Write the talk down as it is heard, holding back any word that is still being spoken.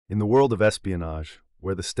In the world of espionage,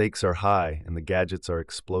 where the stakes are high and the gadgets are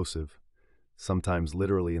explosive, sometimes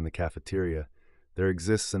literally in the cafeteria, there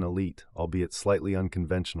exists an elite, albeit slightly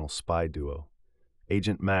unconventional, spy duo.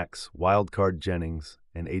 Agent Max, Wildcard Jennings,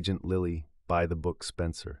 and Agent Lily, by-the-book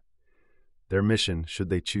Spencer. Their mission, should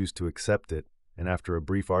they choose to accept it, and after a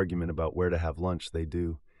brief argument about where to have lunch they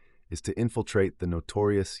do, is to infiltrate the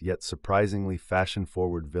notorious yet surprisingly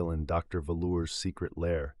fashion-forward villain Dr. Velour's secret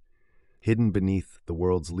lair, hidden beneath the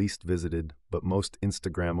world's least visited but most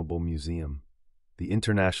Instagrammable museum, the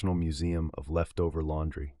International Museum of Leftover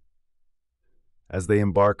Laundry. As they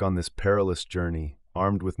embark on this perilous journey,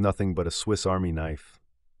 armed with nothing but a Swiss Army knife,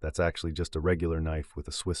 that's actually just a regular knife with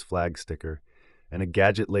a Swiss flag sticker, and a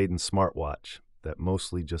gadget-laden smartwatch that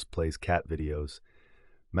mostly just plays cat videos,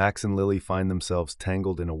 Max and Lily find themselves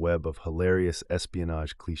tangled in a web of hilarious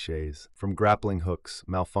espionage clichés, from grappling hooks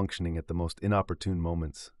malfunctioning at the most inopportune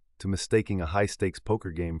moments to mistaking a high-stakes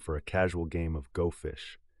poker game for a casual game of Go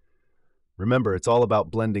Fish. "Remember, it's all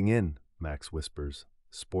about blending in," Max whispers,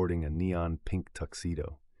 sporting a neon pink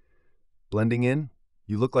tuxedo. "Blending in?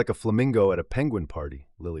 You look like a flamingo at a penguin party,"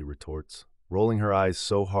 Lily retorts, rolling her eyes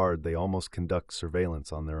so hard they almost conduct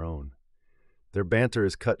surveillance on their own. Their banter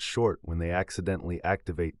is cut short when they accidentally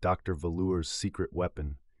activate Dr. Velour's secret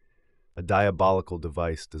weapon, a diabolical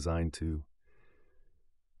device designed to...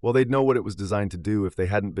 Well, they'd know what it was designed to do if they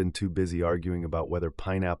hadn't been too busy arguing about whether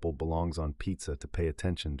pineapple belongs on pizza to pay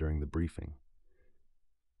attention during the briefing.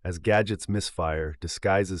 As gadgets misfire,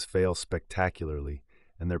 disguises fail spectacularly,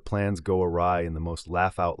 and their plans go awry in the most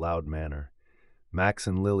laugh-out-loud manner, Max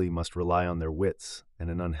and Lily must rely on their wits and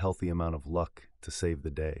an unhealthy amount of luck to save the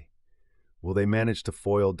day. Will they manage to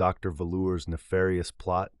foil Dr. Velour's nefarious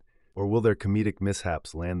plot, or will their comedic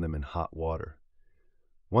mishaps land them in hot water?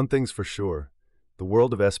 One thing's for sure, the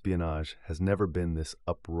world of espionage has never been this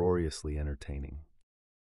uproariously entertaining.